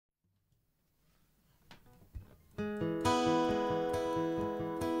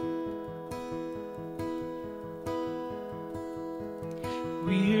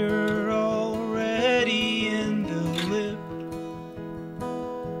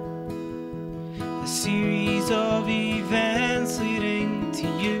a series of events leading to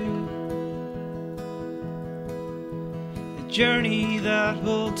you, a journey that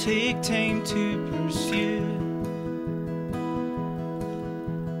will take time to pursue.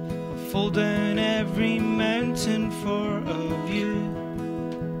 I'll fall down every mountain for a view,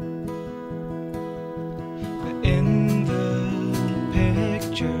 but in the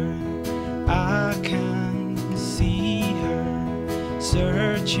picture I can see her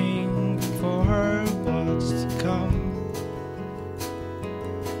searching for what's to come.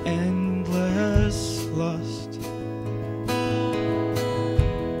 Endless lust.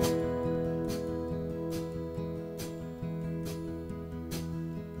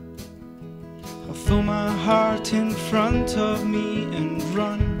 I'll throw my heart in front of me and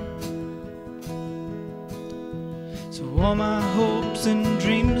run, so all my hopes and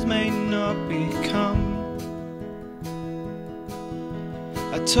dreams may not become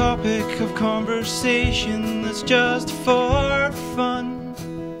a topic of conversation that's just for fun.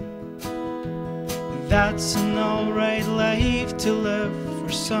 That's an alright life to live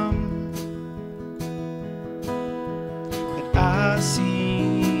for some, but I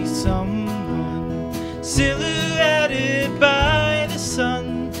see someone silhouetted by the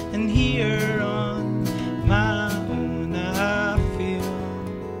sun, and here on my own I feel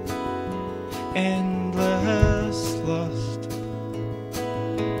endless lust.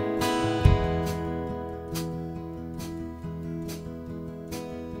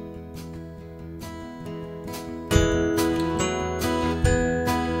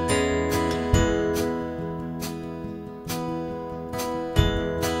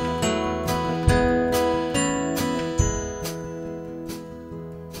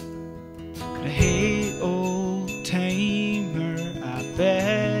 Hey old timer, I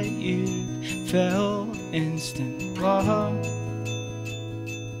bet you fell instant love,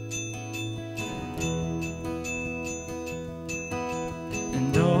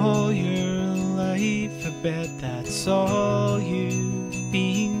 and all your life I bet that's all you've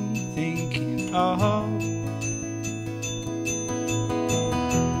been thinking of.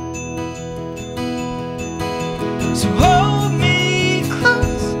 So hold me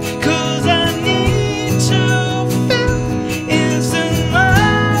close, 'cause I need to feel instant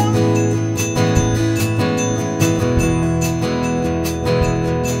love.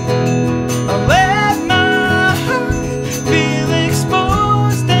 I'll let my heart feel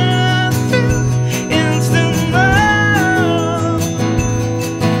exposed and feel instant love.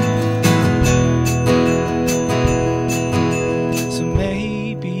 So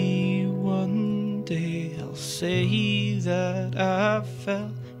maybe one day I'll say that I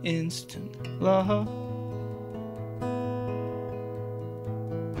felt instant love.